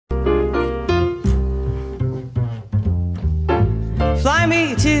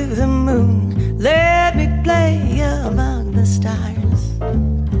me to the moon, let me play among the stars.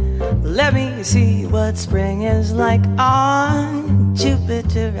 Let me see what spring is like on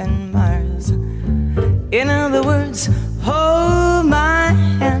Jupiter and Mars. In other words, hold my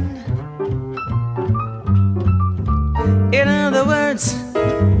hand. In other words,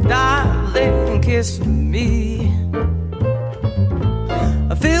 darling, kiss me.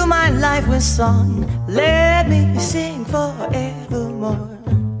 Fill my life with song, let me sing forevermore.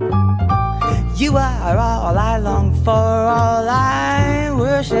 You are all I long for, all I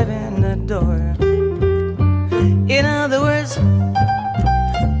worship and adore. In other words,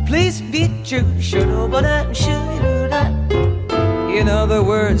 please be true. In other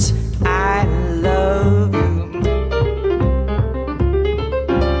words, I love you.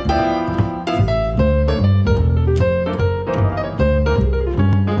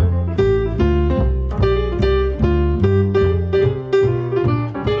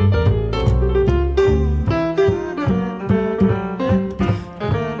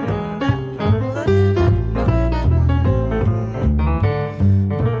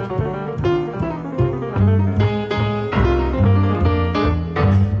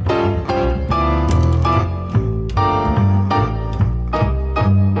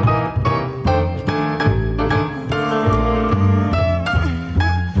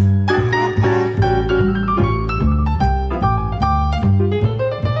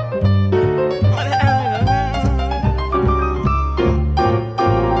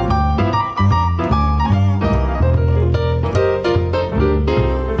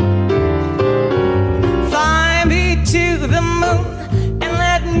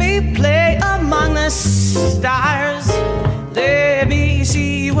 Stars, let me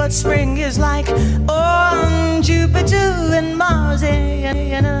see what spring is like on Jupiter and Mars.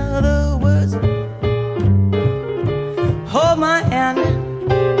 In other words, hold my hand.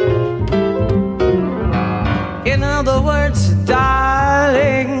 In other words,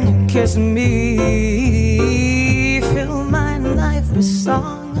 darling, kiss me. Fill my life with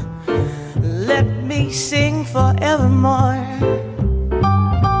song, let me sing forevermore.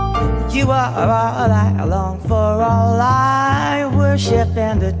 You are all I long for, all I worship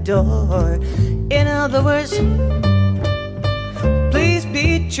and adore. In other words, please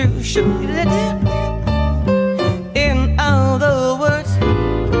be true. In other words,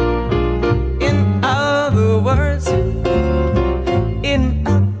 in other words, in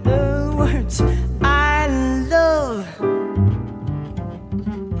other words, I love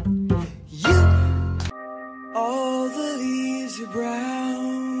you. All the leaves are brown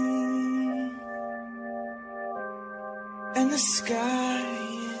and the sky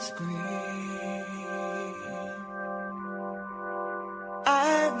is grey.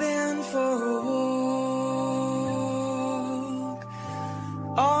 I've been for a walk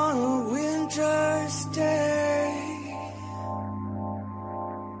on a winter's day.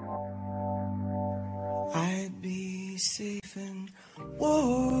 I'd be safe and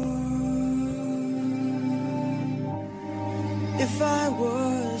warm if I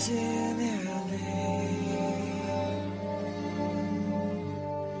was in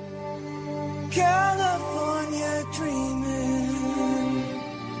California, dreaming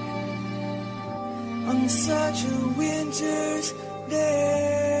on such a winter's day.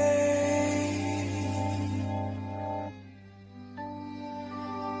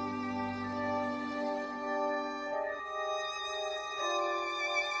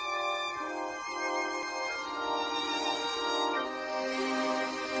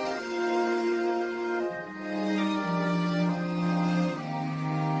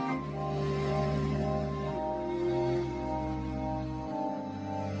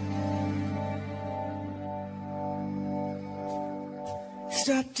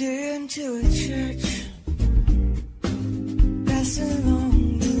 Stopped into a church, passing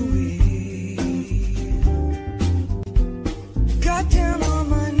along the way. Got down on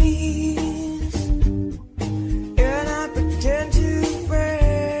my knees, and I pretend to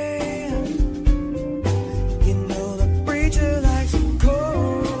pray. You know the preacher likes it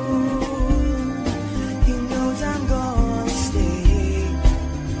cold. He knows I'm gonna stay.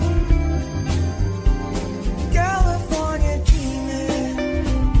 California dreaming,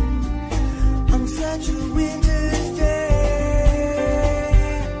 such a winter's day.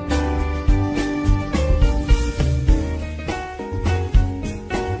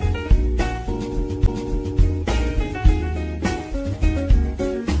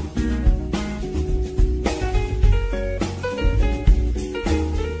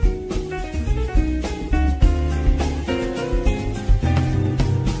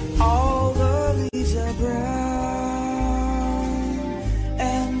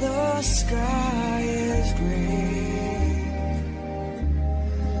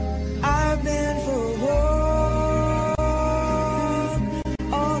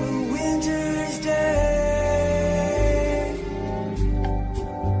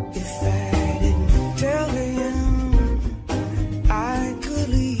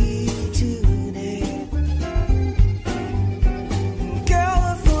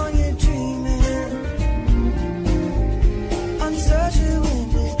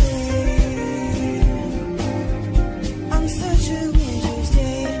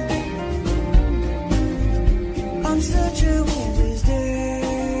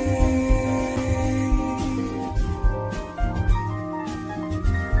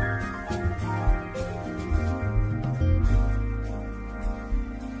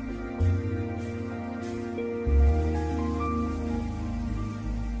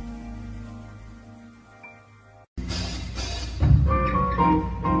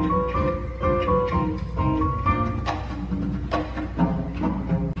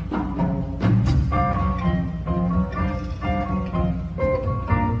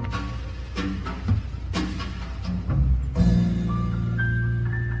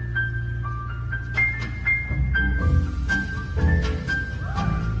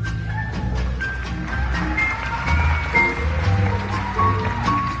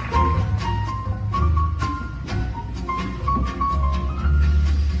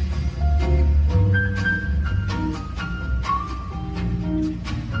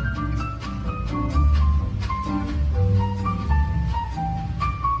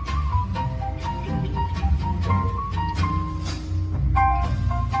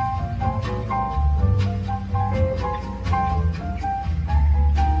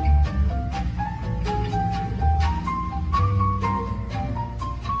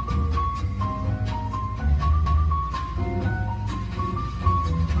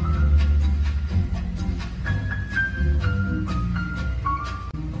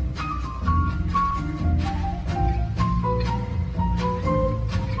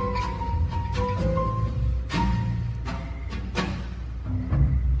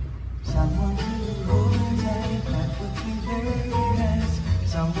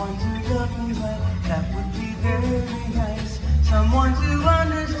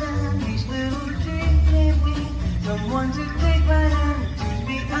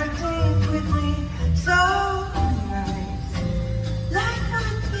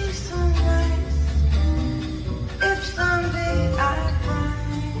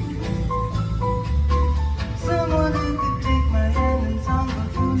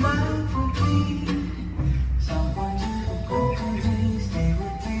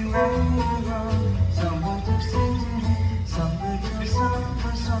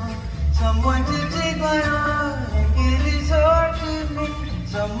 Someone to take my heart and give his heart to me.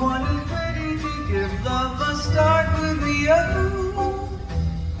 Someone who's ready to give love a start with me. Oh,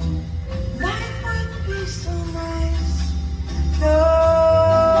 life would be so nice. No,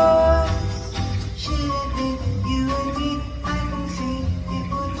 should it be you and me? I can see it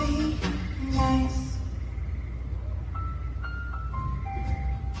would be nice.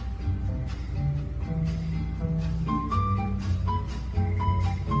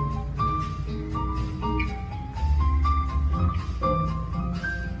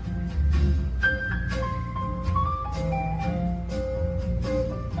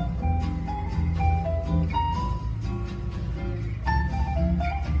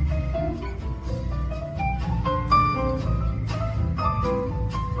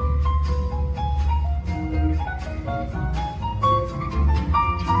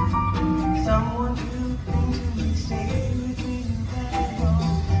 Someone to bring to me, stay with me that long.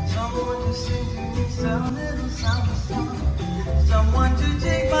 Someone to sing to me some little song. Someone to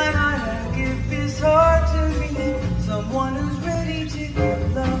take my hand and give his heart to me. Someone who's ready to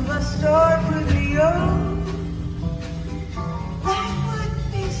give love a start with me. Oh, life would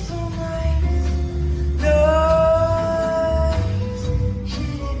be so nice. Nice.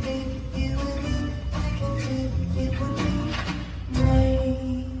 Should it be you and me? I can see it would be nice.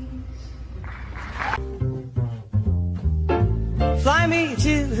 Fly me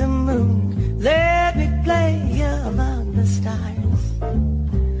to the moon, let me play among the stars.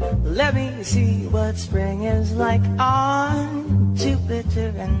 Let me see what spring is like on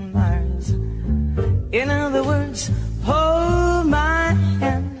Jupiter and Mars. In other words, hold my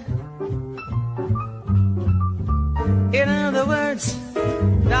hand. In other words,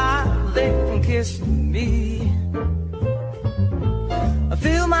 darling, kiss me.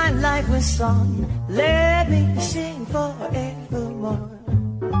 Fill my life with song, let me sing forevermore.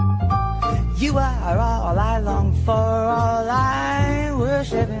 You are all I long for, all I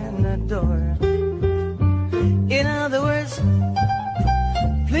worship and adore. In other words,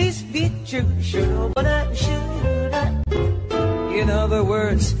 please be true, should I? In other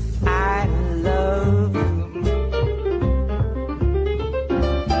words, I love you.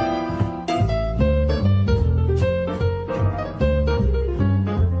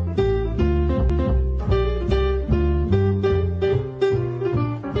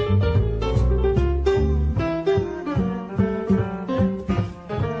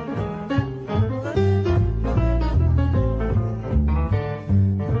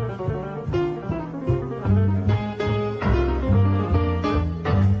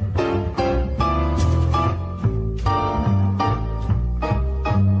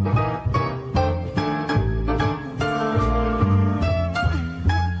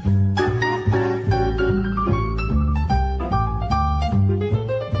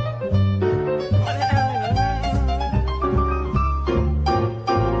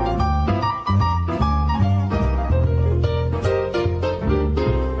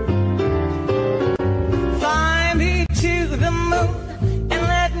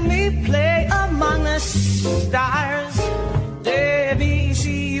 Stars, let me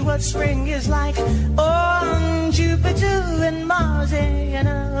see what spring is like on Jupiter and Mars. In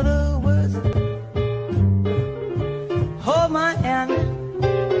other words, hold my hand.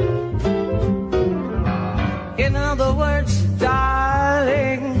 In other words,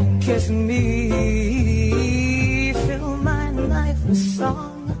 darling, kiss me. Fill my life with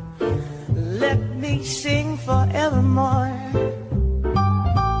song, let me sing forevermore.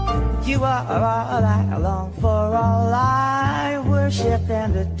 You are all I long for, all I worship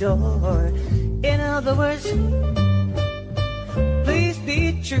and adore. In other words, please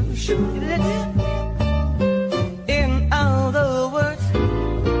be true. In other words,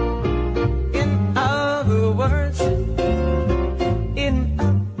 in other words, in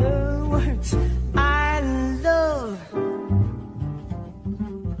other words, I love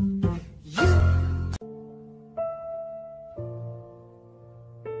you.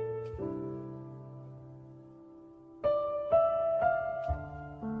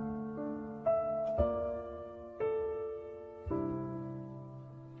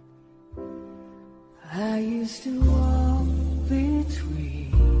 I used to walk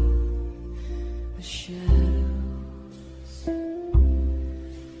between the shadows,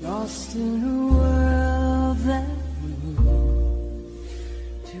 lost in a world that moved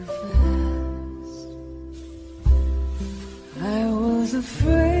too fast. I was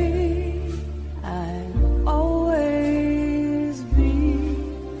afraid I'd always be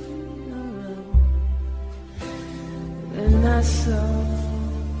alone. Then I saw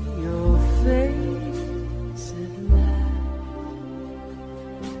your face.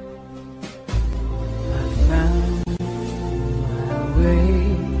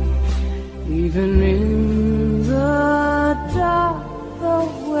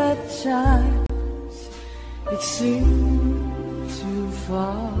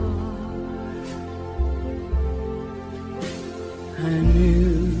 far. I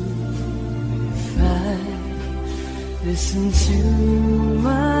knew if I listened to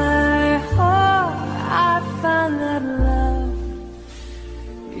my heart, I'd find that love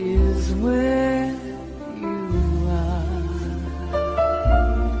is where you are.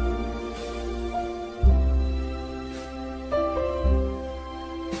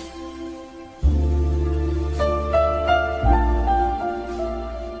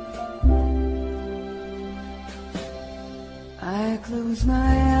 I close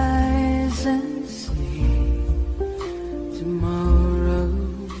my eyes and see tomorrow.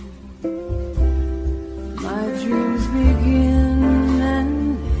 My dreams begin and end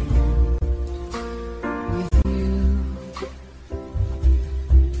with you.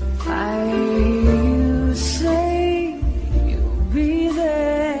 I hear you say you'll be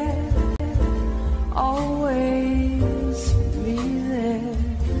there, always be there.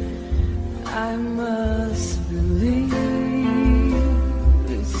 I must believe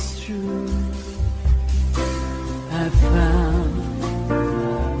it's true. I found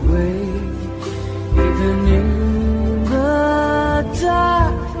my way, even in the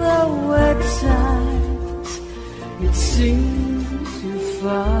dark, though at times it seemed too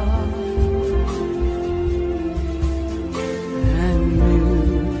far. I knew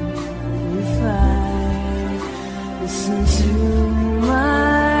if I listened to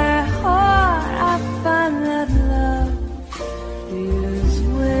my heart, I'd find that love is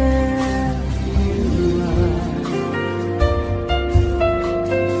where you are.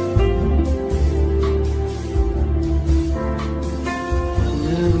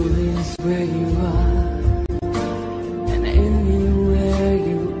 Love is where you are, and anywhere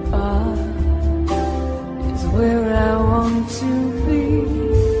you are is where I want to be.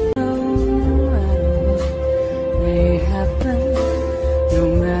 No matter what may happen, no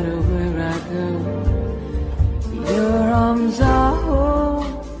matter where I go, your arms are home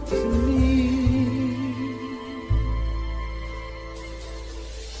to me.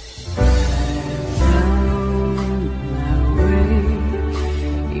 I found my way,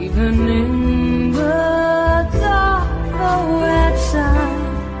 even in the dark, though at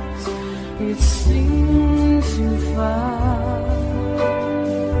times it seemed too far.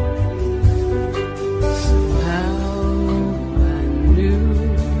 Somehow I knew,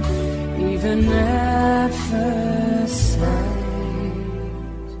 even at first sight,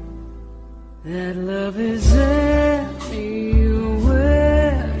 that love is everywhere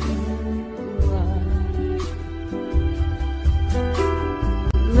you are.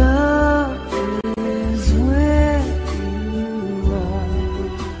 Love is where you are.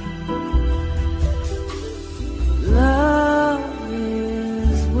 Love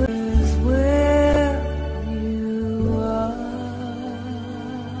is where you are.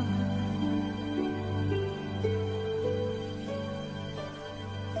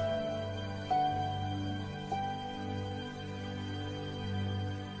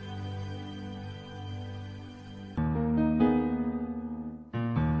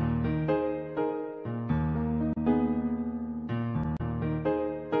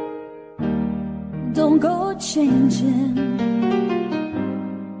 Don't go changing,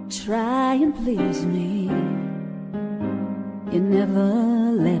 try and please me. You never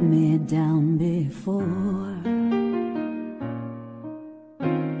let me down before.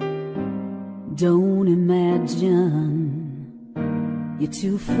 Don't imagine you're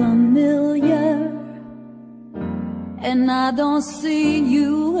too familiar, and I don't see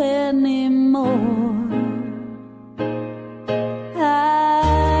you anymore.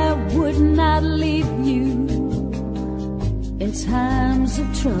 I would not leave you in times of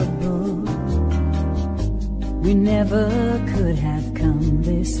trouble. We never could have come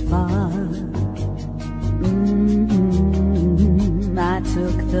this far. I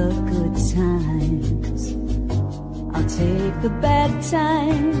took the good times, I'll take the bad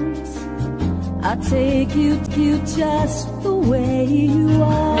times. I'll take you just the way you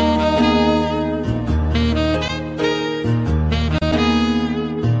are.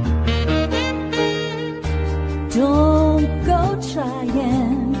 Don't go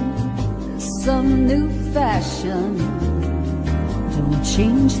trying some new fashion. Don't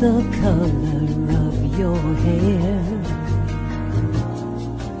change the color of your hair.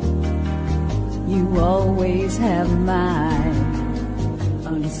 You always have my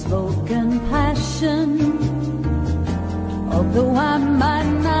unspoken passion, although I might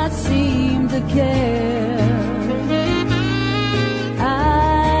not seem to care.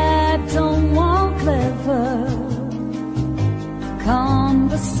 I don't want clever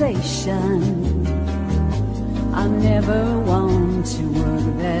conversation. I never want to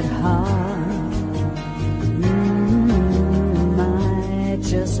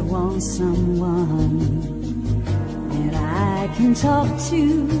can talk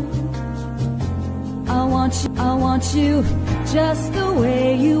to. I want you just the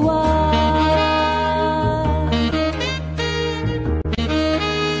way you are.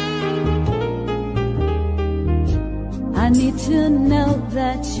 I need to know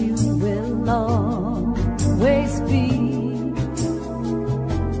that you will always be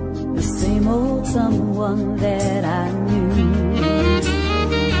the same old someone that I knew.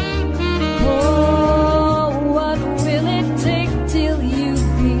 Oh, what will it take till you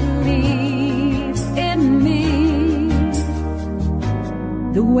believe in me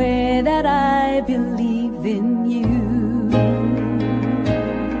the way that I believe in you?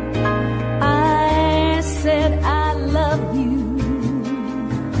 I said I love you,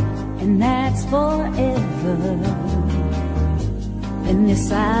 and that's forever. And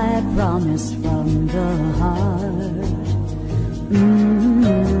this I promise from the heart.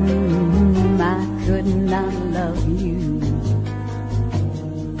 I could not love you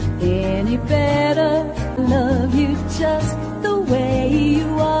any better. Love you just the way you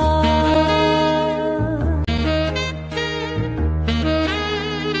are.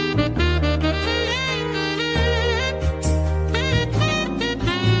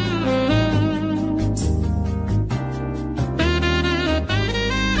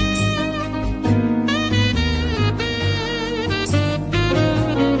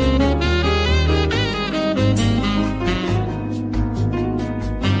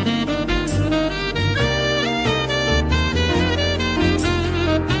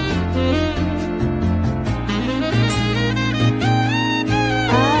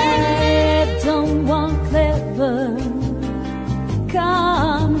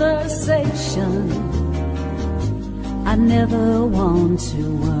 I never want to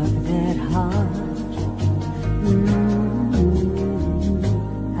work that hard.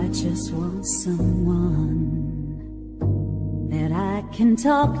 I just want someone that I can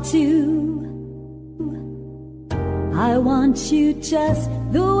talk to. I want you just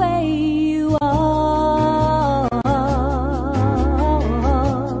the way you are.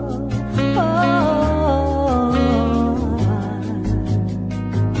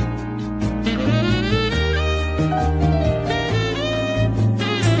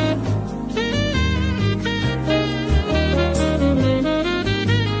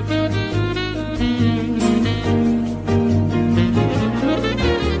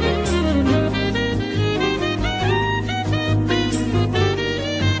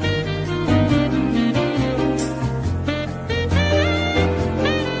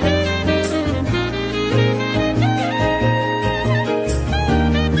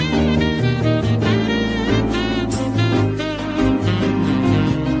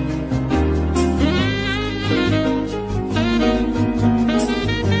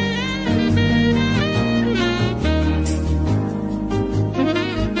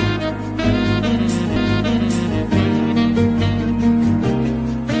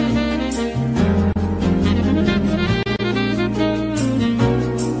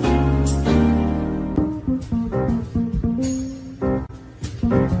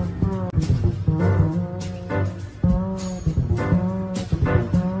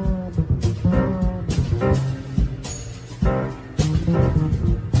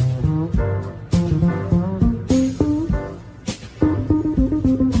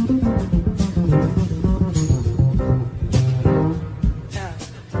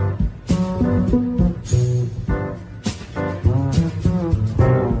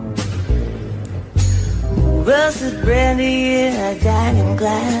 Rusted brandy in a diamond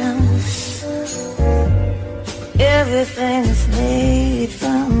glass. Everything is made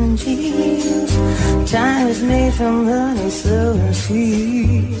from dreams. Time is made from honey, slow and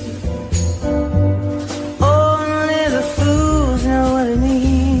sweet. Only the fools know what it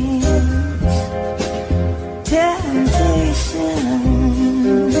means. Temptation.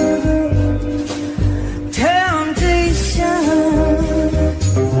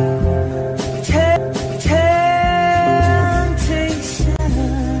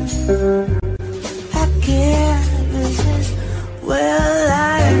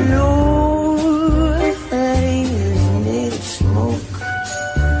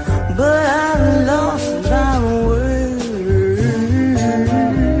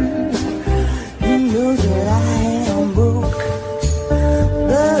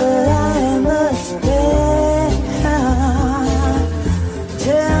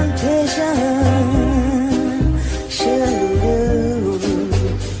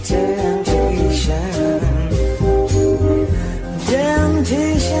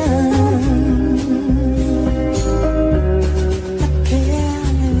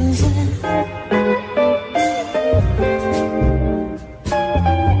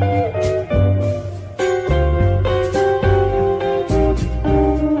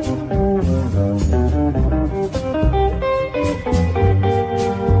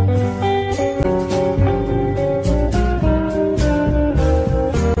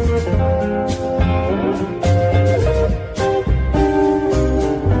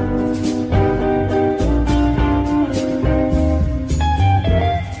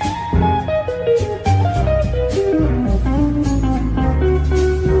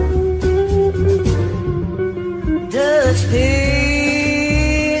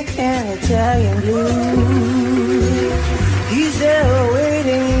 blue. He's there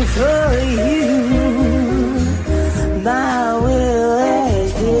waiting for you. My will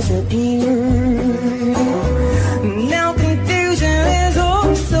has disappeared. Now confusion is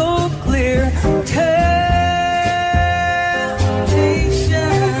oh so clear.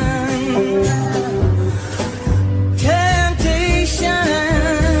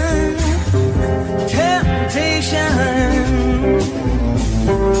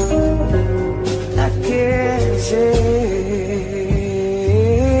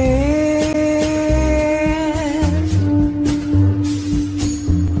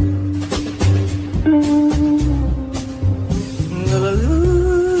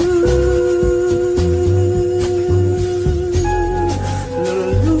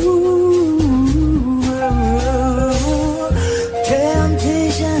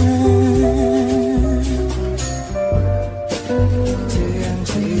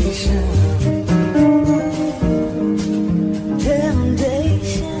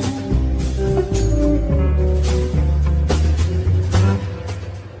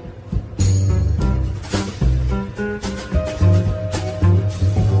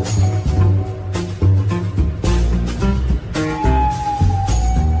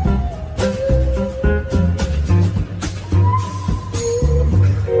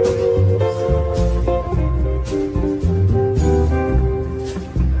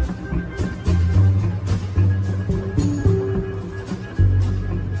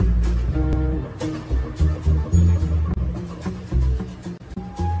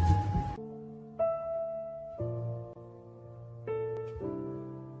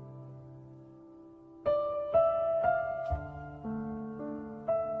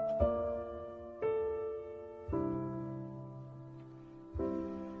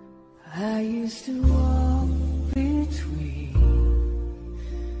 I used to walk between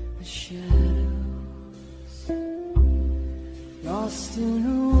the shadows, lost in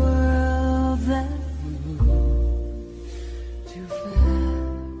a world that moved too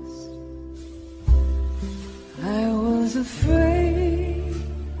fast. I was afraid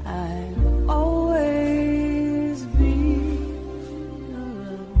I'd always be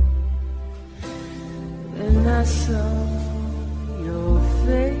alone. Then I saw your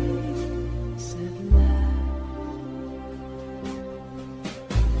face.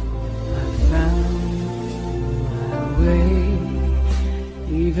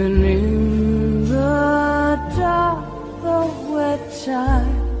 Even in the dark, the wet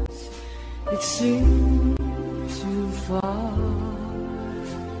times, it seemed too far.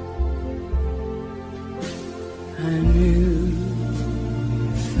 I knew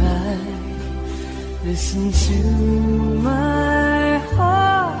if I listened to my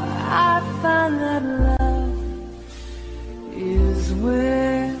heart, I'd find that love is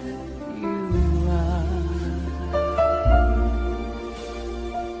where you are.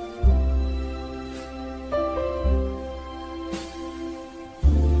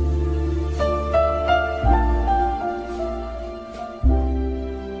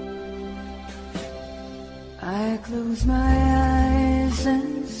 I close my eyes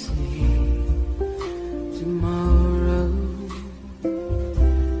and see tomorrow.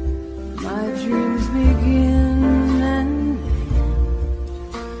 My dreams begin and end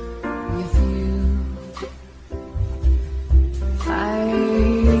with you. I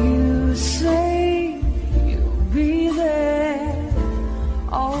hear you say you'll be there,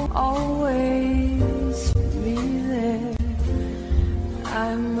 always be there. I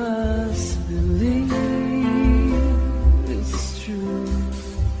must believe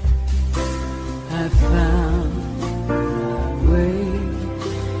I found my way,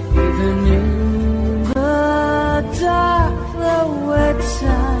 even in the dark, the wet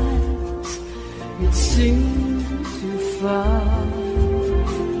times, it seemed too far.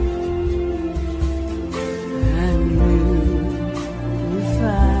 I knew if I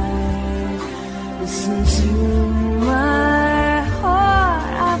listened to my heart,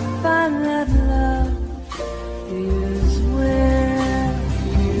 I'd find that love is where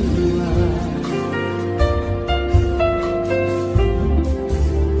you are.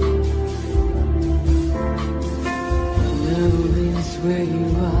 Love is where you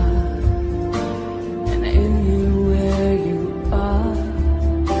are, and anywhere you are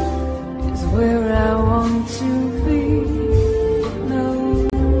is where I want to be. No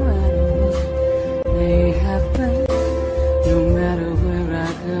matter what may happen, no matter where I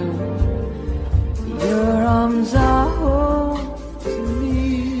go, your arms are home to me.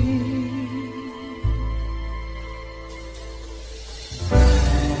 I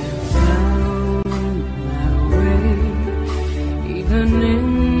found my way, even in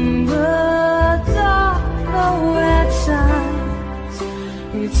the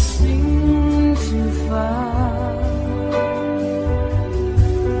far.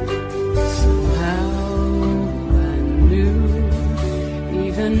 Somehow I knew,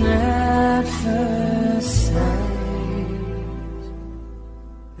 even at first sight,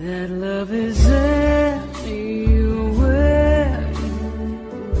 that love is everywhere you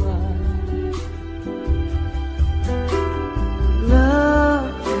are.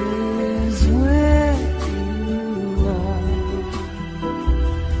 Love is where you are.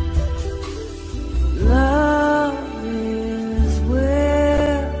 Love is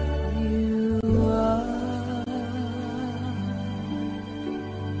where you are.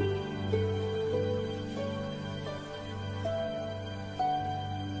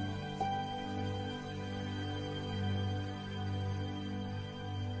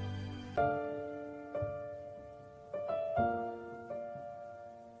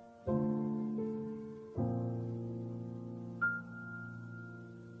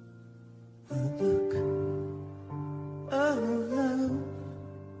 Look of love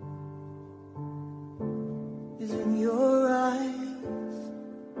is in your eyes.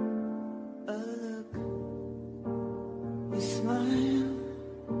 A look your smile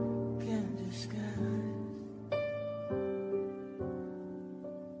can't disguise.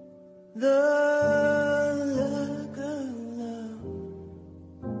 The look of love,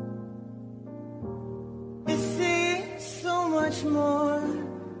 it sees so much more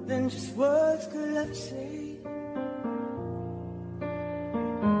than just words could have said.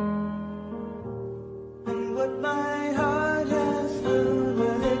 And what my heart has heard,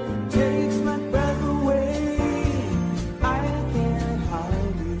 well, it takes my breath away. I can't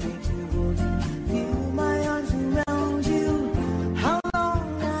hardly wait to hold you, feel my arms around you. How long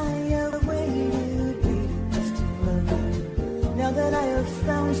I have waited, just to love you. Now that I have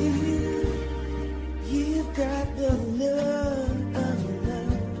found you, you've got the look of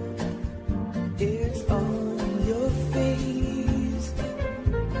love. It's on your face.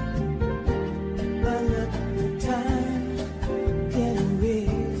 But look, time can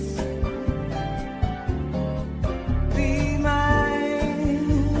erase. Be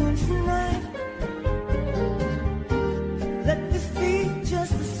mine tonight. Let this be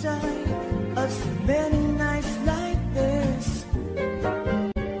just the start of so many nights like this.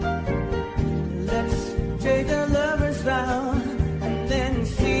 Let's take a lover's vow and then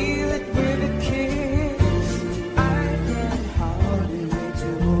seal it with a kiss. I can hardly wait to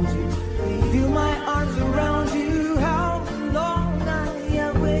hold you, feel my arms around you. How long I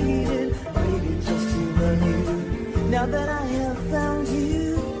have waited, waited just to love you. Now that I have found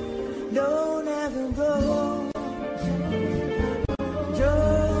you, don't ever go.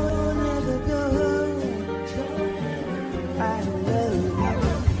 Don't ever go. I love you.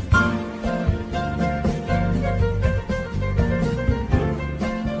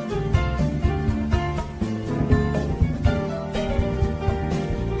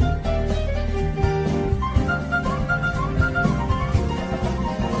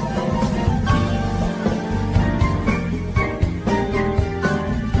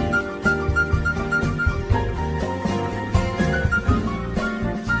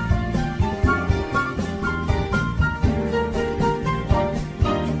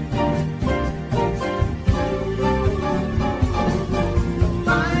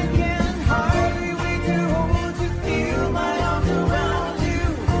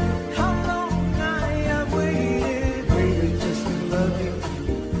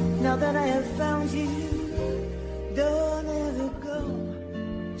 Now that I have found you, don't ever go.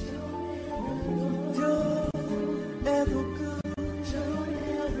 Don't ever go. Don't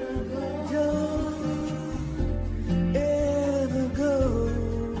ever go. Don't ever go.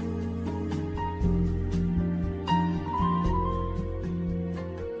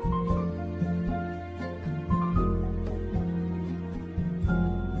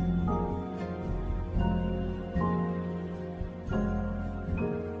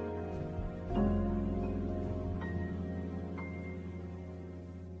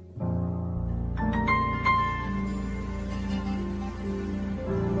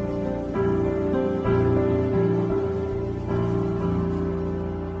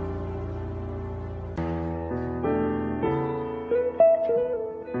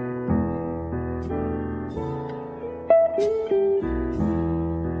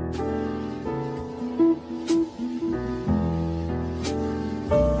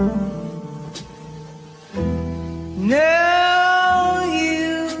 Now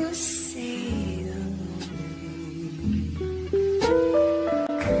you see the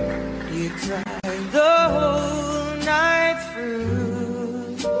you cried the whole night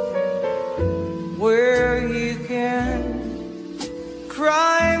through, where you can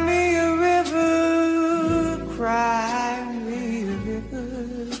cry me a river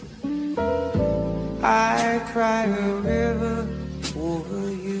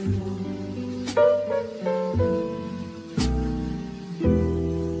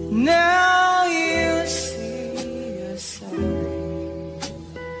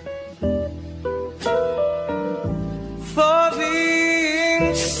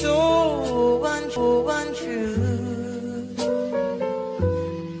seems so untrue,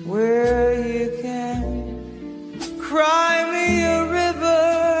 where you can cry me a river,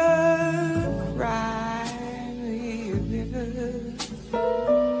 cry me a river.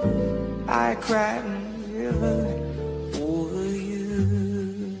 I cried a river over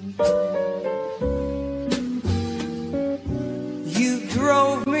you. You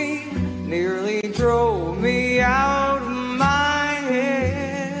drove me, nearly drove me out of my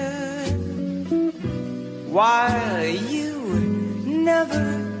head, while you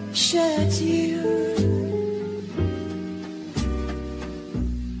never shed a tear.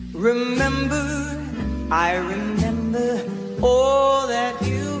 Remember, I remember all that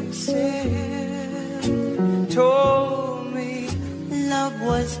you said. Told me love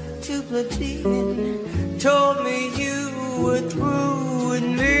was too plebeian, told me you were through with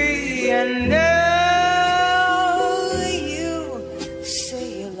me, and now you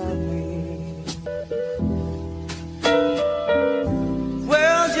say you love me.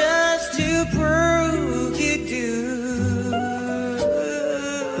 Well, just to prove you do,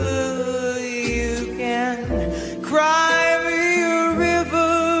 you can cry me a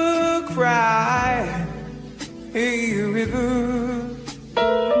river, cry a river.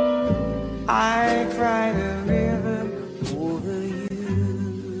 I cried a river over you.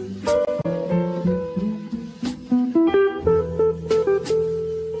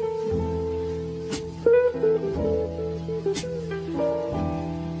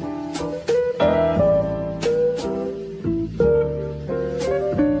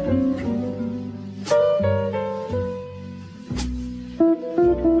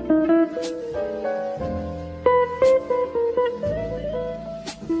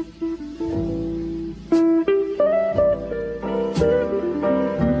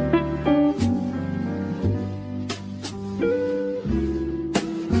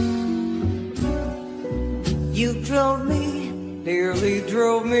 You drove me, nearly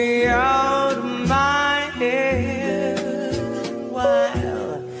drove me out of my head,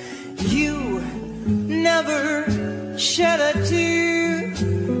 while you never shed a tear.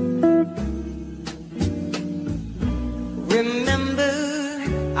 Remember,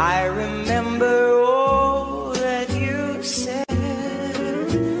 I remember all that you said.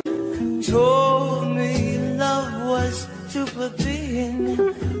 Told me love was too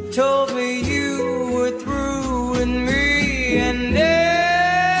plebeian, told me you were through with me, and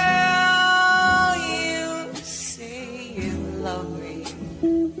now you say you love me.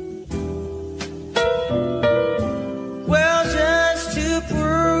 Well, just to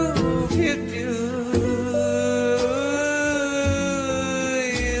prove you do,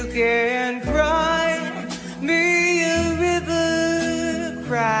 you can cry me a river,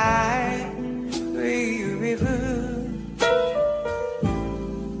 cry me a river.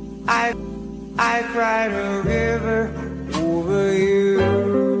 I cried a river over you.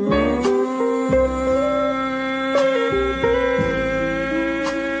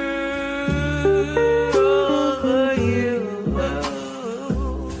 Over you.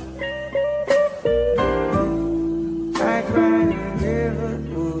 I cried a river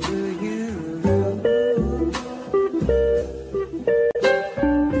over you.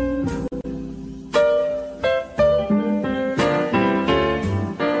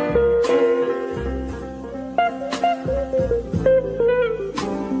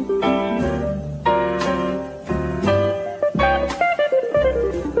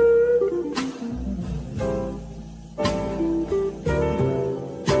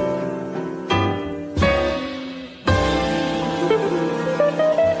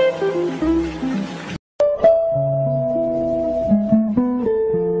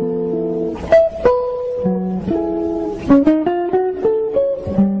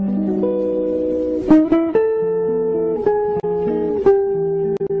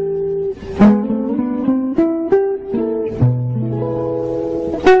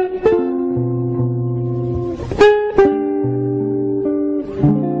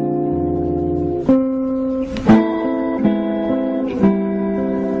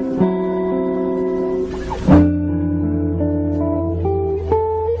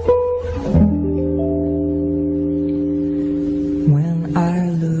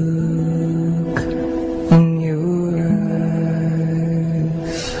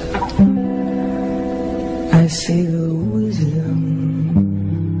 see the wisdom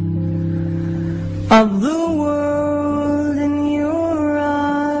of the world in your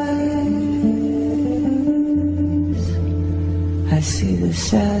eyes. I see the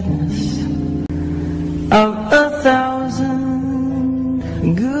sadness of 1,000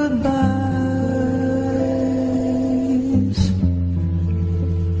 goodbyes.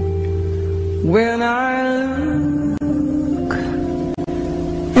 when I look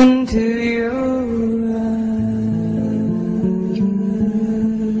into your eyes,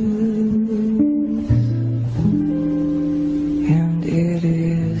 and it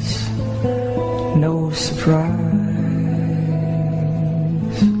is no surprise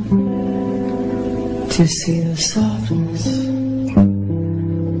to see the softness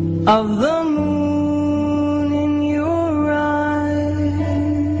of the moon in your eyes,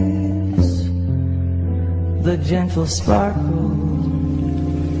 the gentle sparkle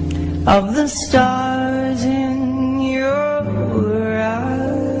of the stars in your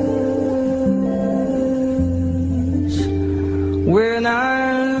eyes, when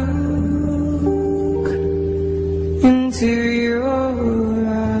I look into your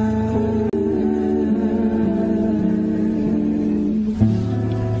eyes,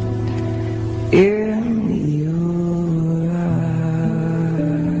 in your eyes,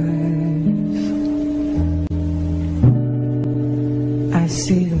 I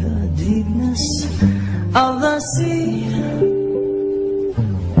see the deepness of the sea,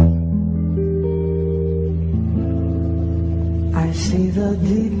 I see the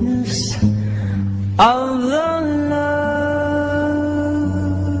deepness of the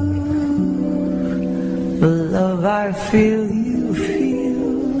love I feel you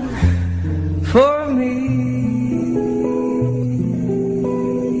feel for me.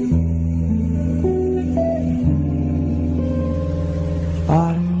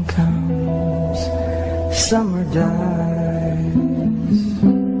 Autumn comes, summer dies,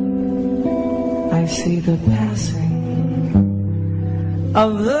 I see the passing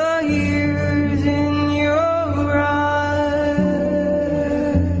of the years in your eyes,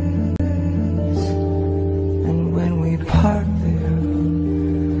 and when we part there'll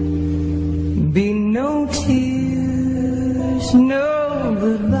be no tears, no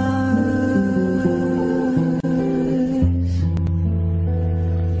goodbyes.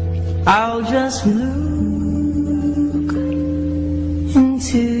 I'll just look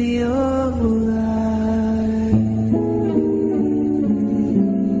into your eyes,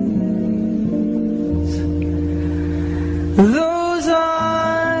 those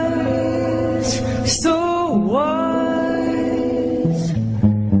eyes so wise,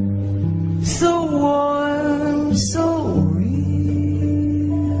 so warm, so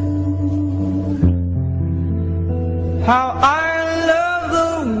real, how I love the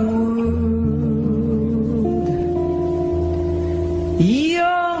world,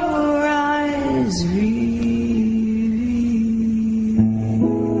 your eyes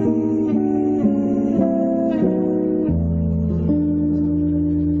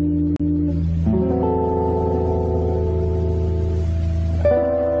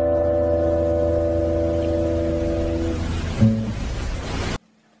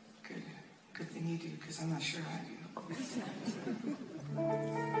Good thing you do, because I'm not sure I do.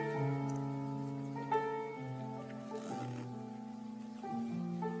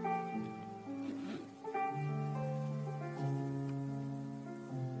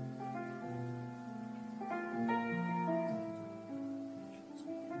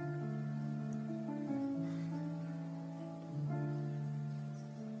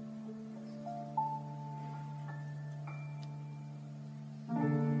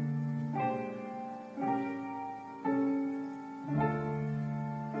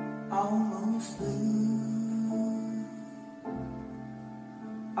 Almost blue,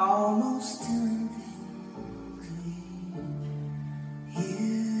 almost doing things we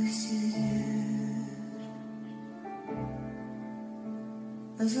used to do.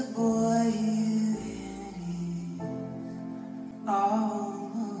 As a boy, you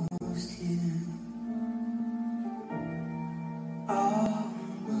almost you, almost.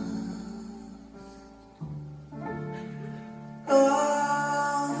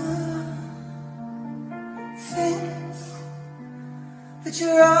 All the things that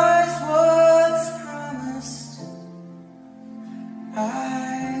your eyes once promised,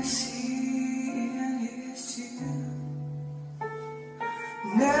 I see in his too.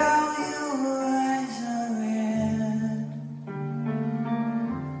 Now your eyes are red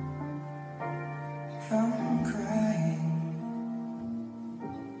from crying.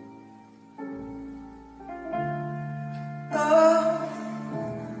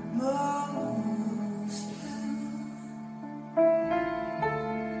 Almost blue.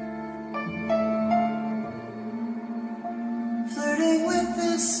 Flirting with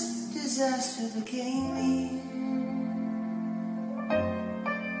this disaster became me.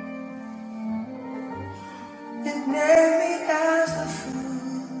 It named me as the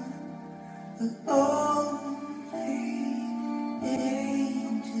fool who only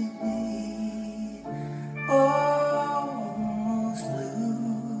aimed to be.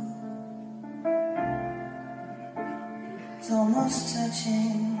 almost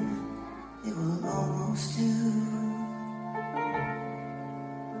touching, it will almost do.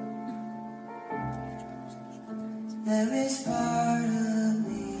 There is part of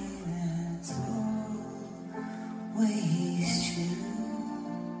me that's always true.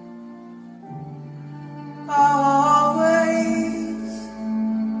 Always.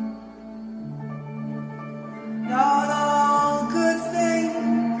 Not all good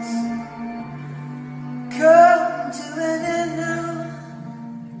things come to an end now.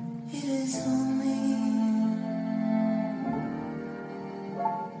 It is only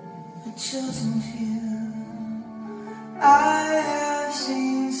a chosen few. I have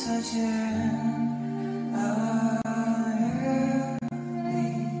seen such an early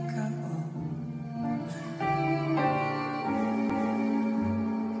couple.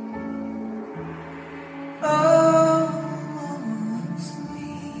 Almost me.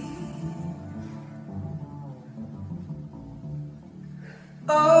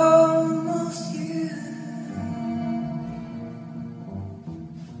 Almost you.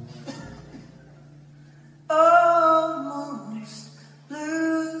 Almost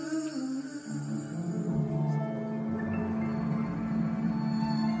blue.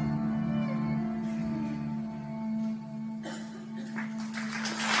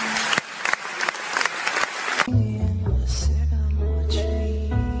 In the sycamore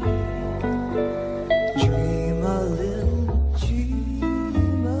tree, dream a little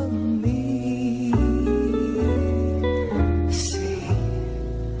dream of me. Say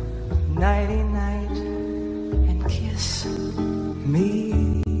nighty night and kiss me.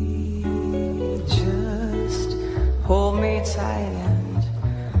 Just hold me tight and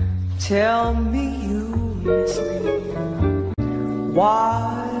tell me you miss me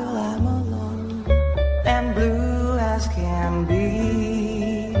while I'm alone and blue as can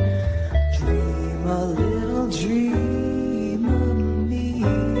be. Dream a little dream of me.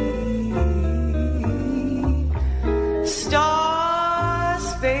 Stars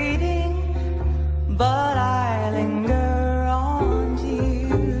fading, but I linger on,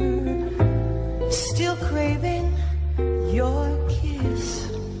 dear, still craving your kiss.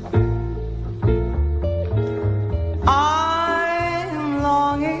 I'm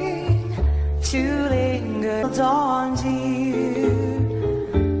longing to linger dawn, dear,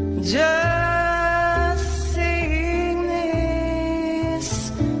 just sing this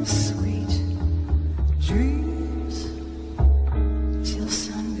sweet dreams till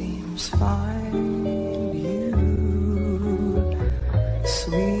sunbeams find you.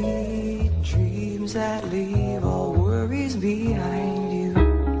 Sweet dreams that leave all worries behind you.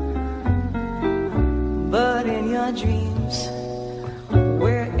 But in your dreams,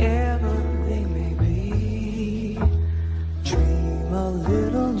 wherever they may be, dream a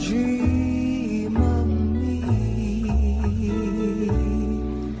little dream of me.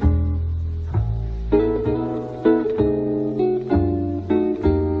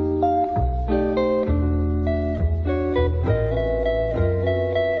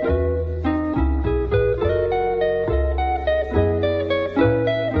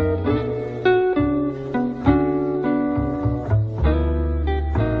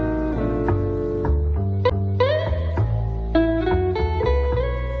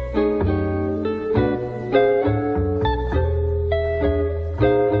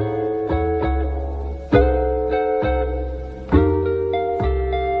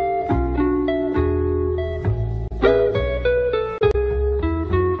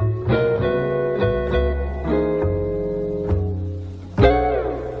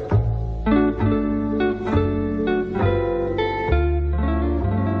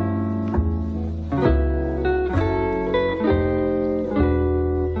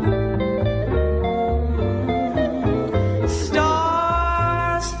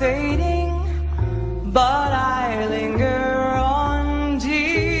 Stars fading, but I linger on,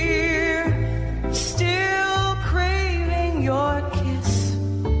 dear, still craving your kiss.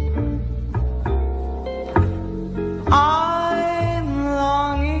 I'm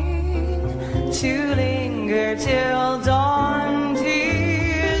longing to linger till dawn,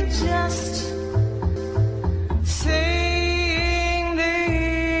 dear, just sing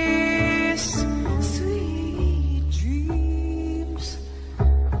these sweet dreams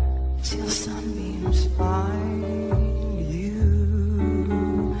till sunbeams find you.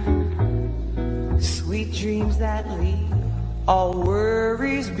 Sweet dreams that leave all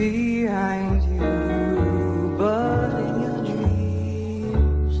worries behind you. But in your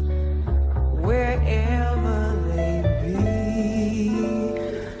dreams, wherever they be,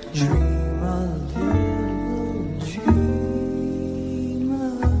 dream a little dream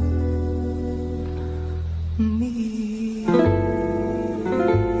of me.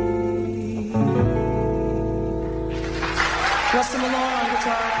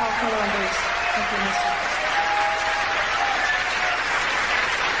 Krall on bass. Thank you, mister.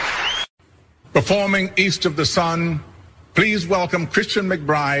 Performing East of the Sun, please welcome Christian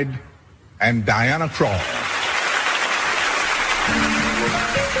McBride and Diana Krall.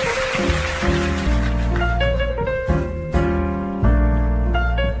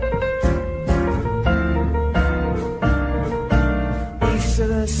 East of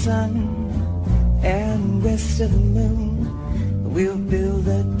the sun and west of the moon, we'll build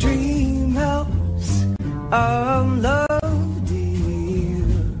a dream house of love, dear.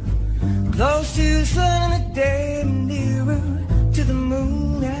 Close to the sun in the day, nearer to the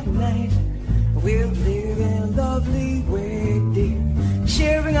moon at night. We'll live in a lovely way, dear,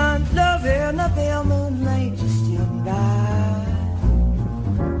 sharing our love in the pale moonlight, just you and I,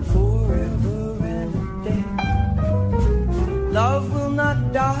 forever and a day. Love will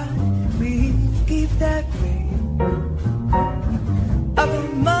not die, we'll keep that way. Up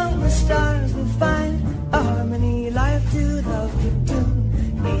among the stars we'll find a harmony, life to love to tune.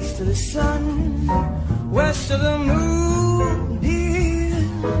 East of the sun, west of the moon, dear.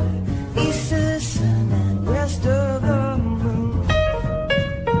 East of the sun and west of the moon.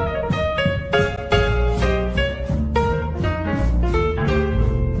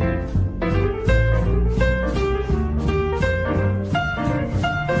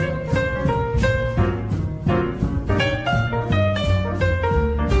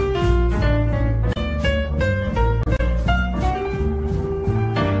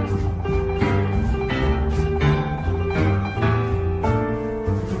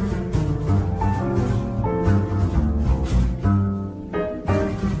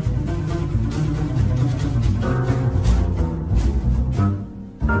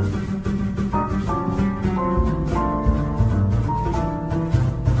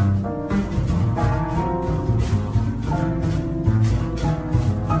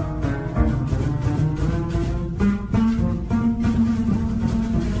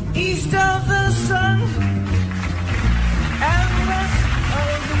 East of the sun and west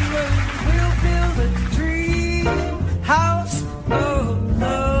of the moon, we'll build a dream house of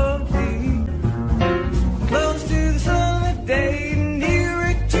love, dear. Close to the sun at day,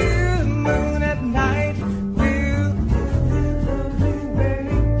 nearer to the moon at night. We'll live in a lovely way,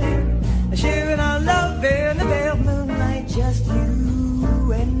 dear, sharing our love in the pale moonlight, just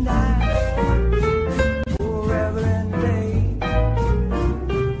you and I, forever and a day.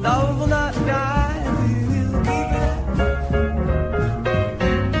 Love will not die, we will keep it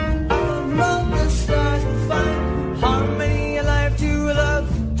among the stars we'll find harmony and life to love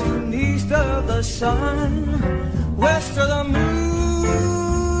to east of the sun, west of the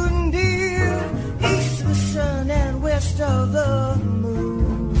moon, dear. East of the sun and west of the moon.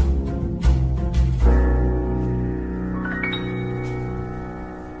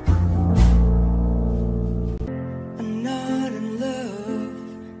 I'm not in love,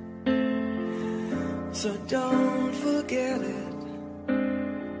 so don't forget it.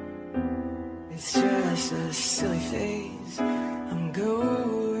 It's just a silly phase I'm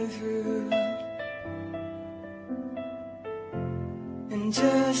going through. And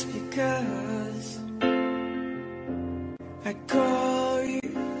just because I call you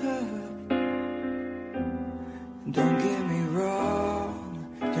up, don't get me wrong,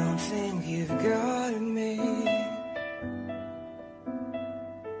 don't think you've got me.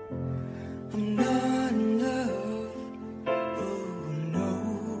 I'm not in love, oh no.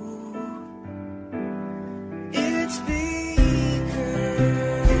 It's because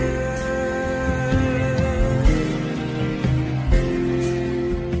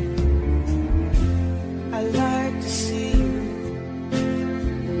I like to see you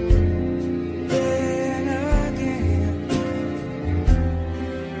then again.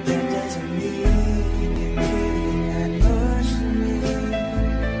 That doesn't mean you mean that much to me.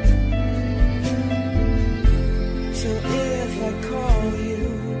 So if I call you,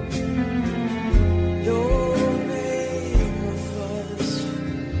 don't make a fuss.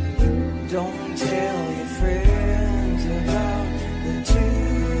 Don't tell your friends about the two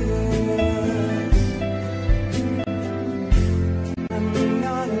of us. I'm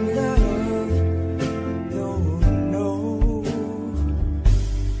not in love, no, no.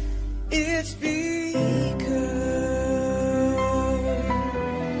 It's because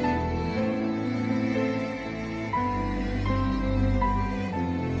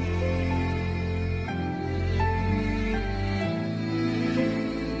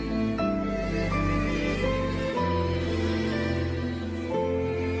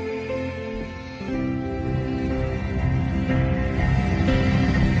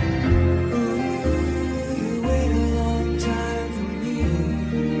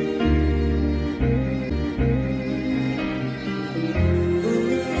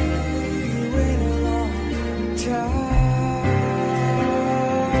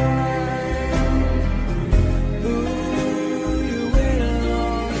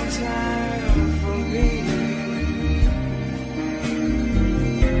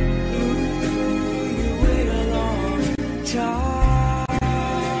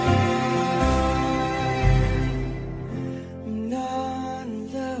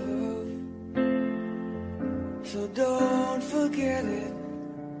forget it.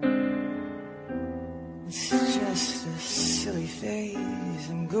 It's just a silly phase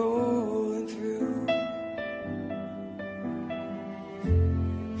I'm going through.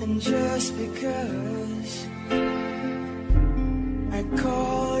 And just because I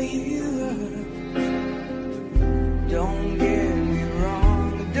call you up, don't get me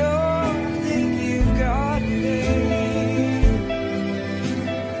wrong, I don't think you got me.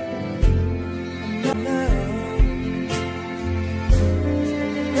 I'm not in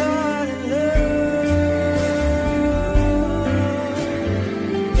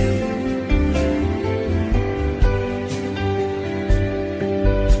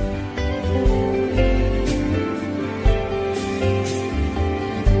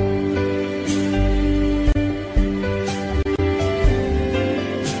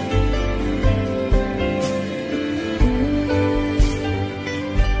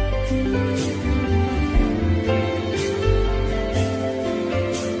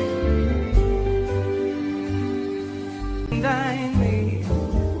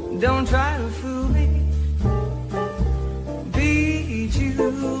don't try to fool me,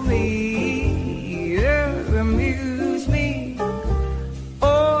 bejewel me, or amuse me,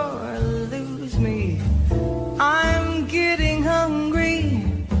 or lose me. I'm getting hungry,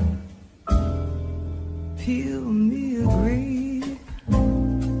 feel me agree.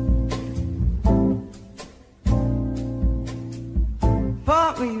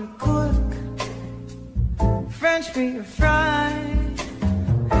 Bought me a cook, French me a fry,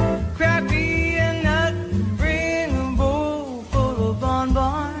 grab me a nut, bring a bowl full of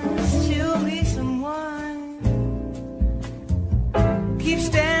bonbons, chill me some wine, keep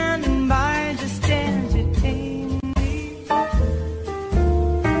standing by, just entertain me,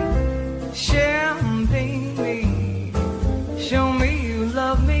 champagne me, show me you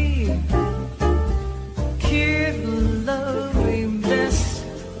love me, kid love me, best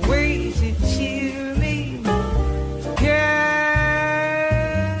way to cheer me.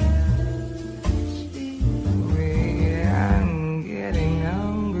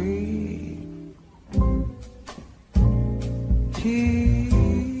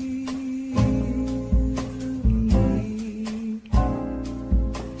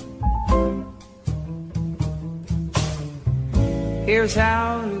 Here's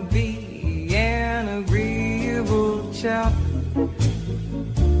how to be an agreeable chap.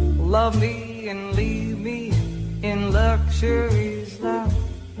 Love me and leave me in luxury's lap.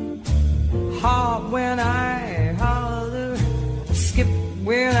 Hop when I holler, skip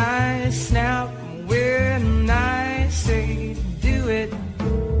when I snap, when I say do it,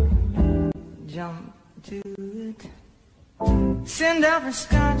 jump to it. Send out for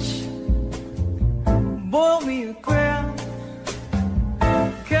scotch, boil me a Krall,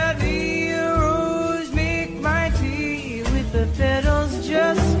 cut me a rose, make my tea with the petals,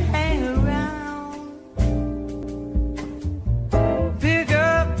 just hang around. Pick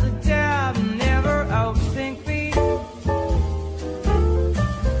up the tab, never outthink me,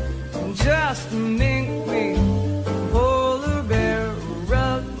 just mink me, polar bear,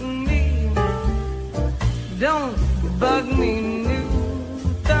 rug me, don't bug me, new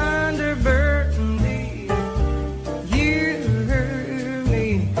Thunderbird me, you heard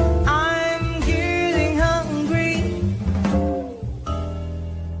me, I'm getting hungry,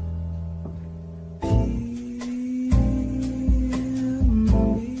 feel me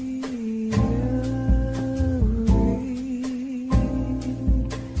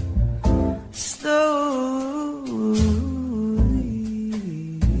slowly.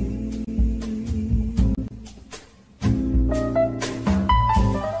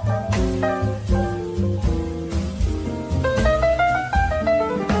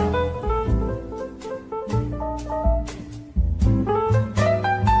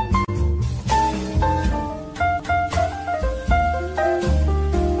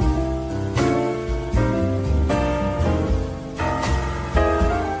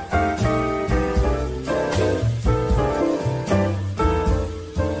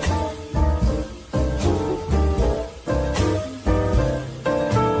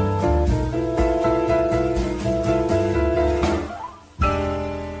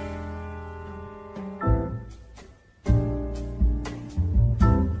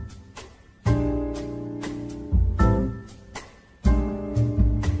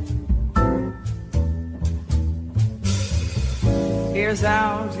 Here's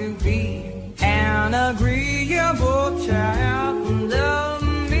how to be an agreeable child. Love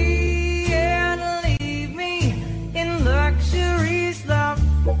me and leave me in luxury's love.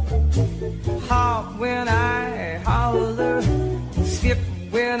 Hop when I holler, skip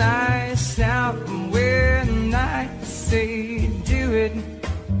when I snap, when I say do it.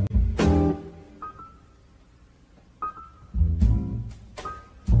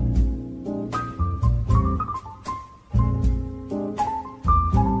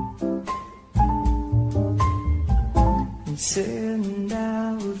 And sitting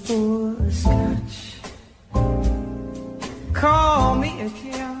down for a scotch, call me a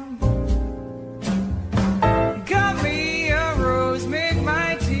Kim, got me a rose, make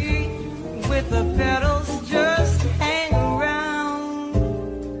my tea with the petals just hang around.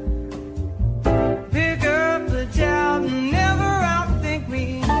 Pick up the tab, never outthink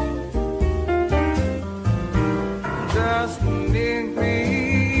me, just make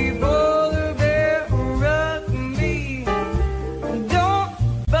me polar bear rock me. Don't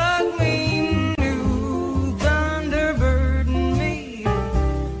bug me, new thunderbird me.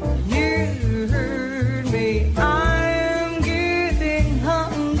 You heard me, I'm getting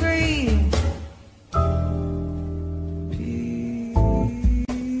hungry.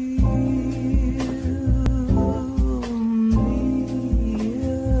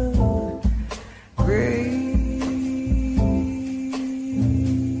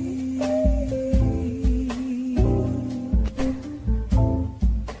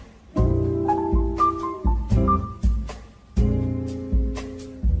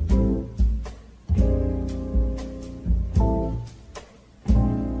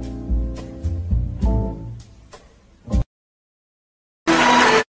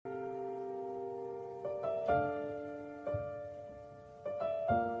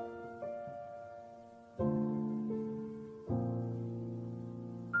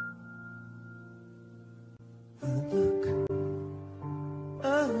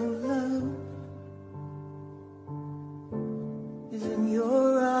 Is in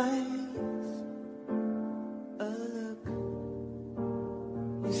your eyes, a look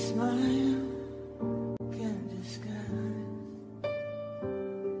your smile can't disguise.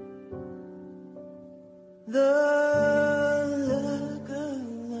 The look of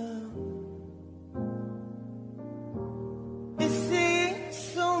love, it seems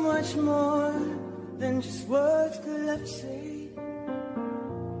so much more than just words could have said.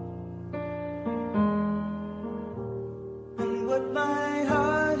 What my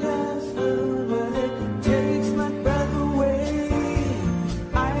heart has heard, well, it takes my breath away.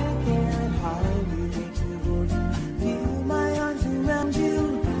 I can't hardly wait to hold you, feel my arms around you.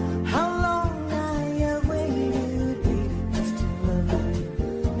 How long I have waited, waited just to love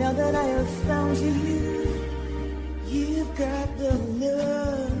you. Now that I have found you, you've got the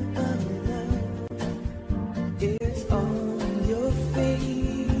look of love. It's on your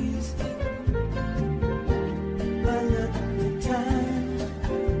face. I look time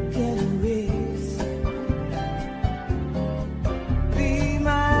can erase. Be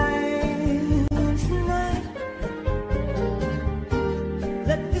mine tonight.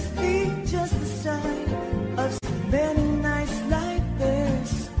 Let this be just the start of so many nights like this.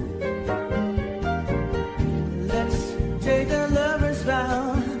 Let's take a lover's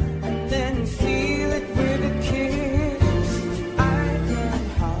vow and then seal it with a kiss. I can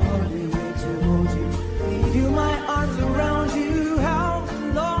hardly wait to hold you, leave you my arms around you. How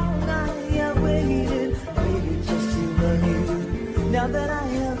long I have waited, waited just to love you. Now that I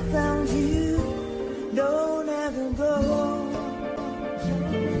have found you, don't ever go.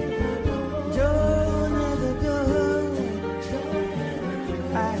 Don't ever go.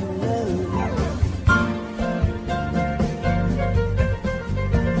 I love you.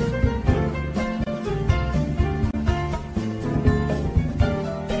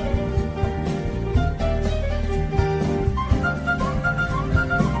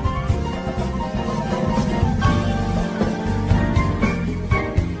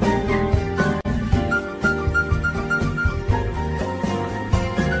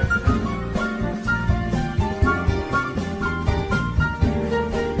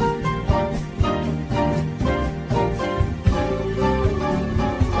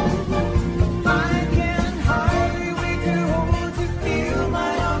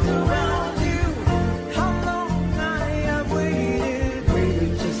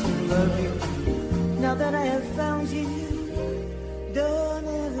 Now that I have found you, don't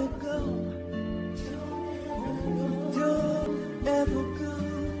ever go. Don't ever go.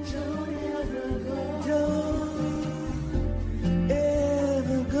 Don't ever go. Don't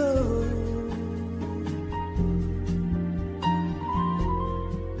ever go.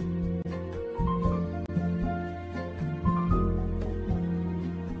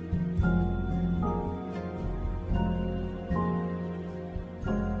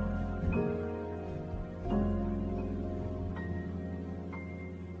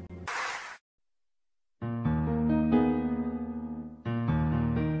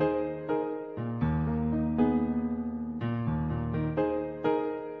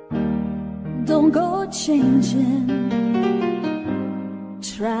 Don't go changing,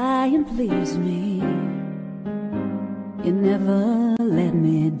 try and please me. You never let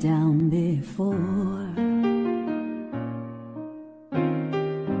me down before.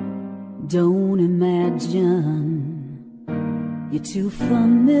 Don't imagine you're too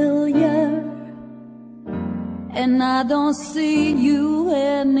familiar, and I don't see you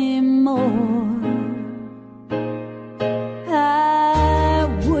anymore. I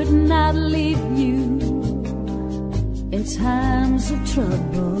would not leave you in times of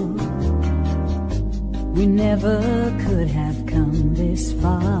trouble. We never could have come this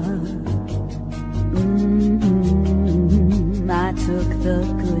far. I took the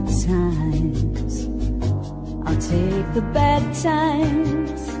good times, I'll take the bad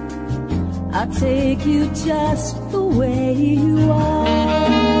times. I'll take you just the way you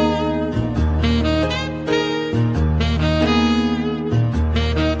are.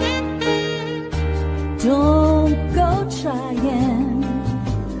 Don't go trying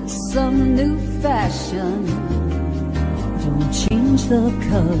some new fashion. Don't change the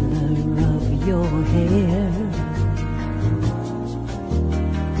color of your hair.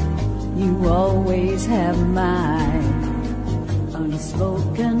 You always have my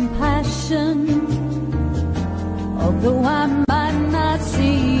unspoken passion, although I might not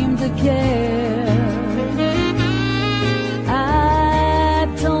seem to care. I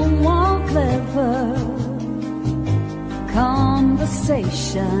don't want clever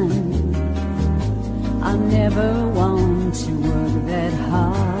conversation. I never want to work that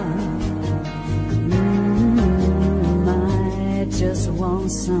hard. I just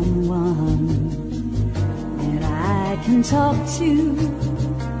want someone that I can talk to.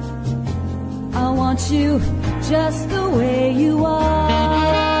 I want you just the way you are.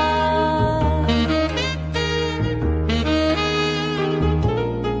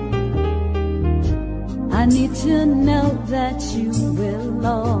 I need to know that you will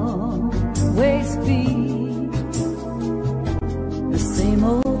always be the same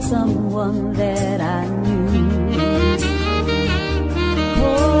old someone that I knew.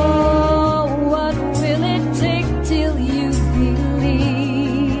 Oh, what will it take till you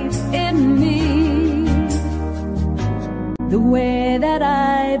believe in me the way that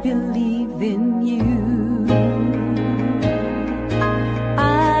I believe in you?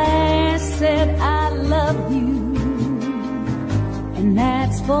 I said I love you, and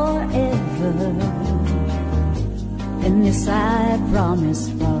that's forever. And this I promise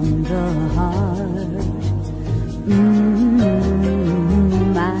from the heart.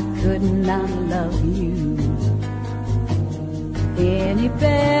 I could not love you any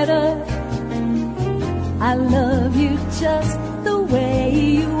better. I love you just the way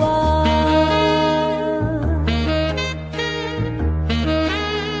you are.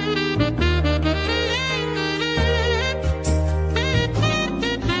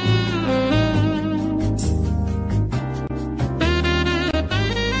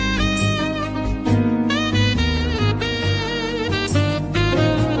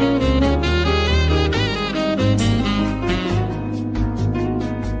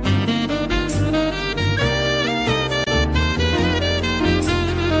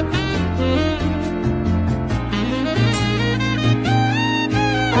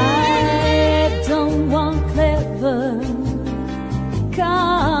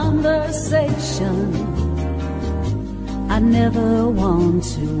 I never want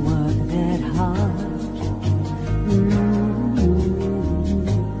to work that hard.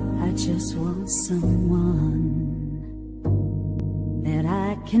 I just want someone that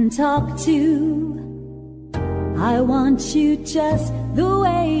I can talk to. I want you just the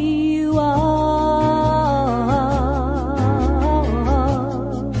way you are.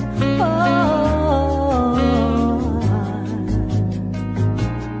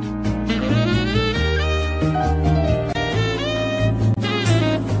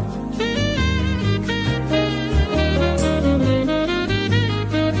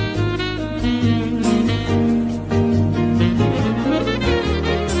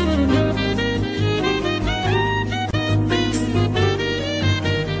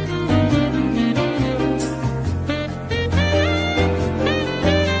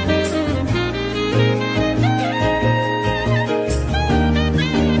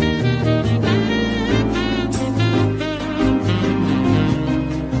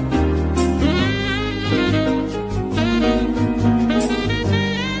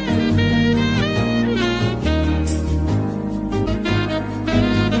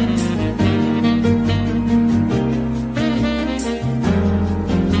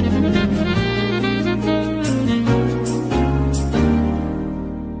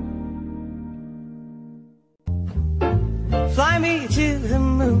 the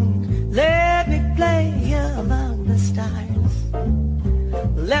moon. Let me play among the stars.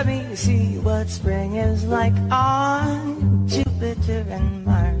 Let me see what spring is like on Jupiter and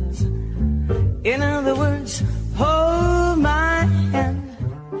Mars. In other words, hold my hand.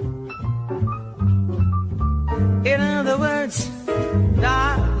 In other words,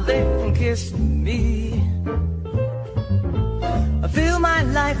 darling, kiss me. Fill my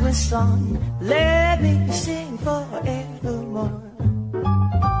life with song. Let me sing forevermore.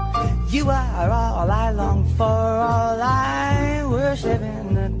 You are all I long for, all I worship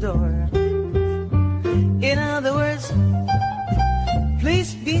and adore. In other words,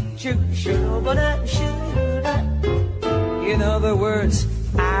 please be true, in other words,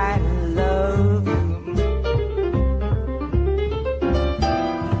 I love you.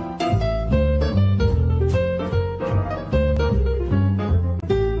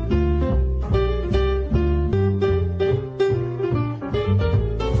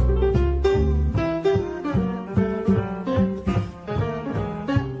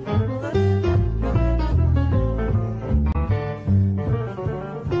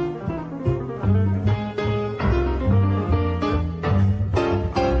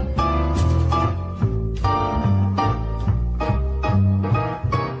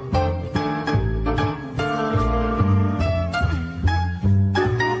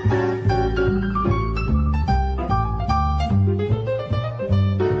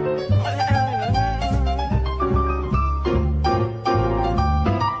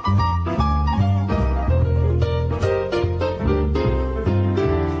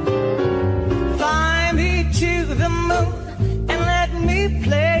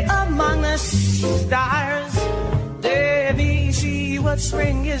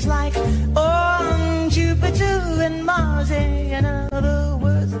 Spring is like on Jupiter and Mars. In other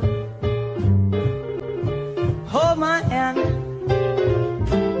words, hold my hand.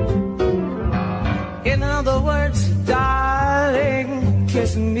 In other words, darling,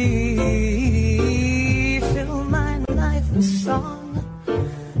 kiss me. Fill my life with song.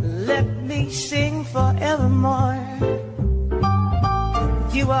 Let me sing forevermore.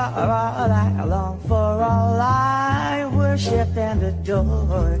 You are all I long for, all I worship and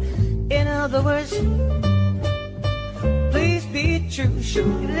adore. In other words, please be true.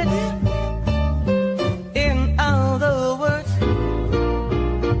 In other words,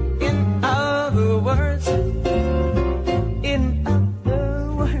 in other words, in other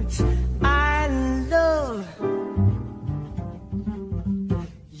words, I love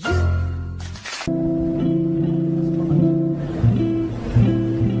you.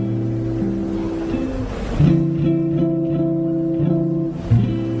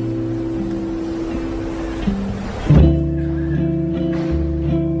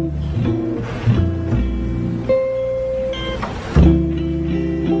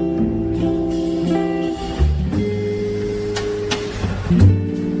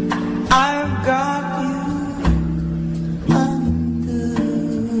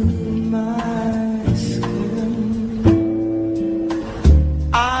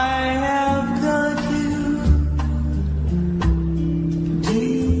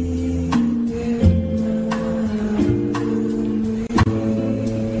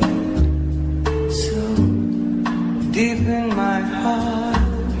 Deep in my heart,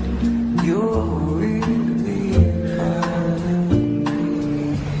 you're really part of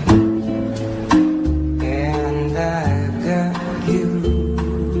me, and I've got you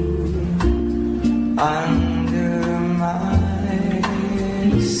under my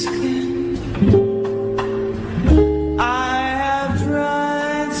skin. I have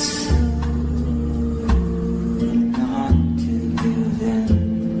tried so not to give in.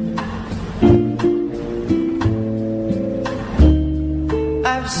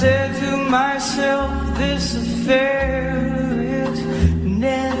 I've said to myself, this affair is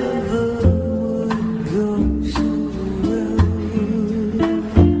never would go so well.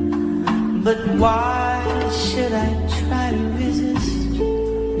 But why should I try to resist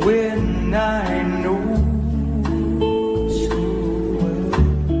when I know so well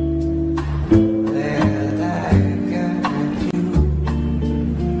that I got you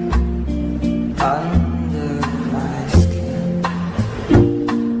under my skin?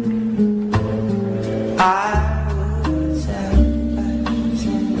 I would sacrifice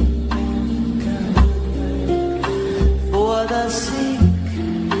anything for the sake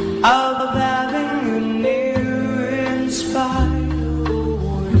of having you near, in spite of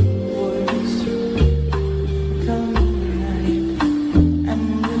what was. Come tonight and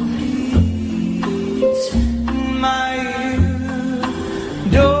repeat my ear.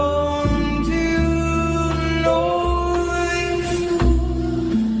 Don't you know you fool?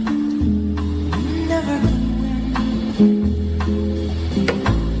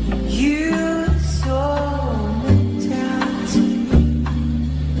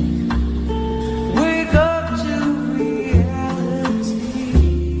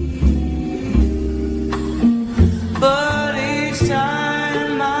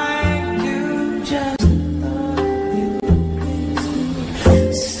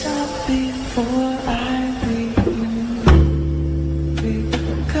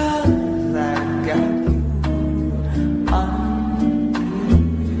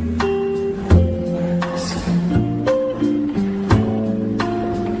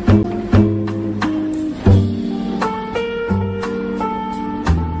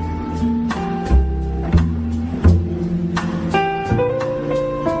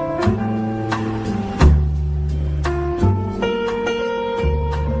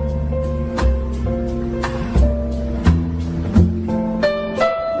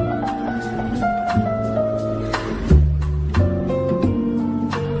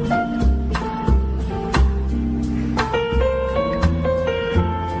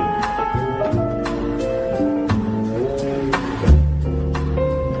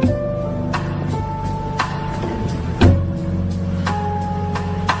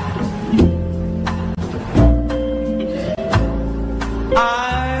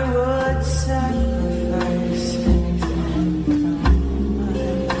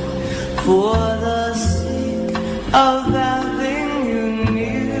 for the sake of having you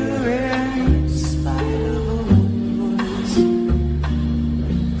near, in spite of a voice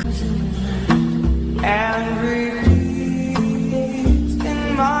and repeats in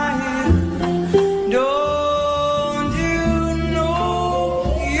my ear. Don't you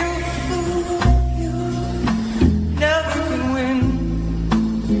know, you fool, you never can win.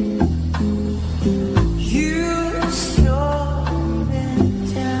 You sure been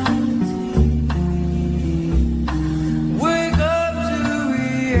tempted. Wake up to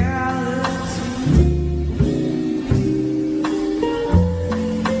reality.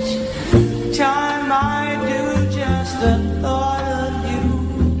 Each time I do, just the thought of you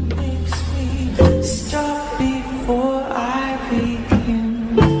makes me stop before I begin.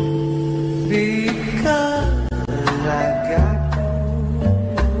 Because I got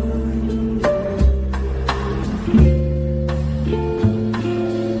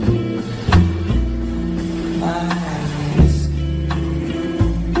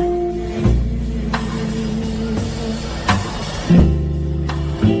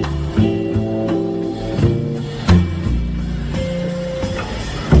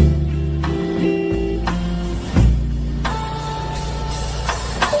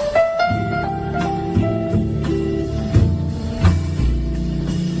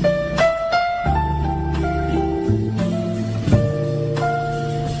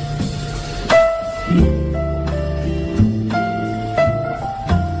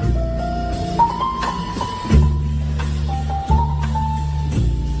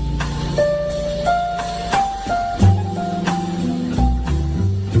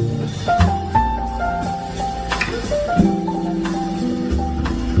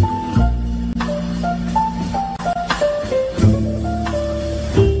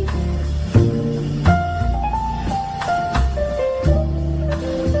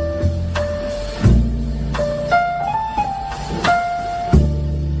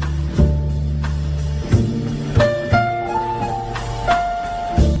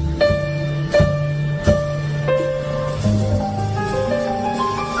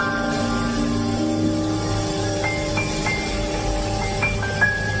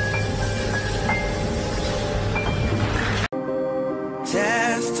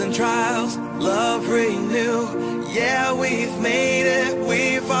tests and trials, love renew. Yeah, we've made it.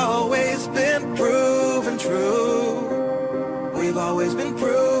 We've always been proven true. We've always been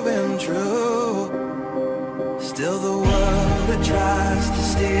proven true. Still the world that tries to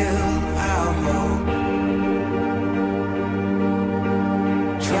steal our hope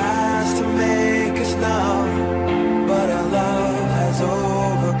tries to make us numb, but our love has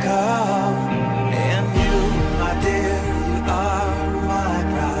overcome. And you, my dear, you are my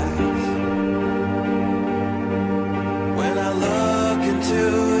prize. When I look into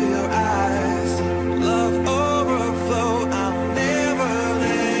your eyes, love overflow, I'm never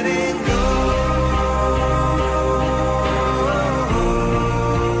letting go.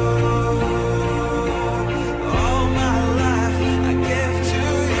 All my life I give to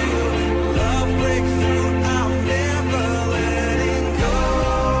you. Love breakthrough, I'm never letting go.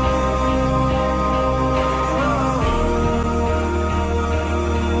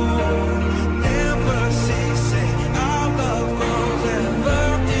 Never ceasing, our love grows ever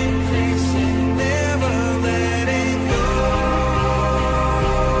increasing. Never letting go.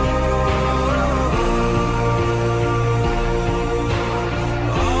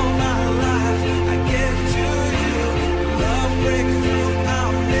 All my life I give to you. Love breakthrough,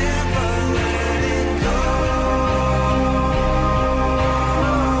 I'm never letting go.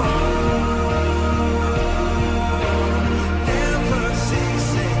 Never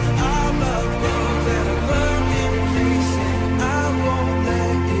ceasing, our love grows ever increasing. I won't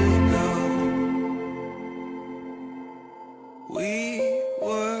let you go.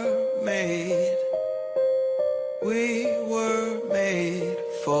 We were made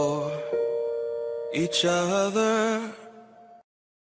for each other.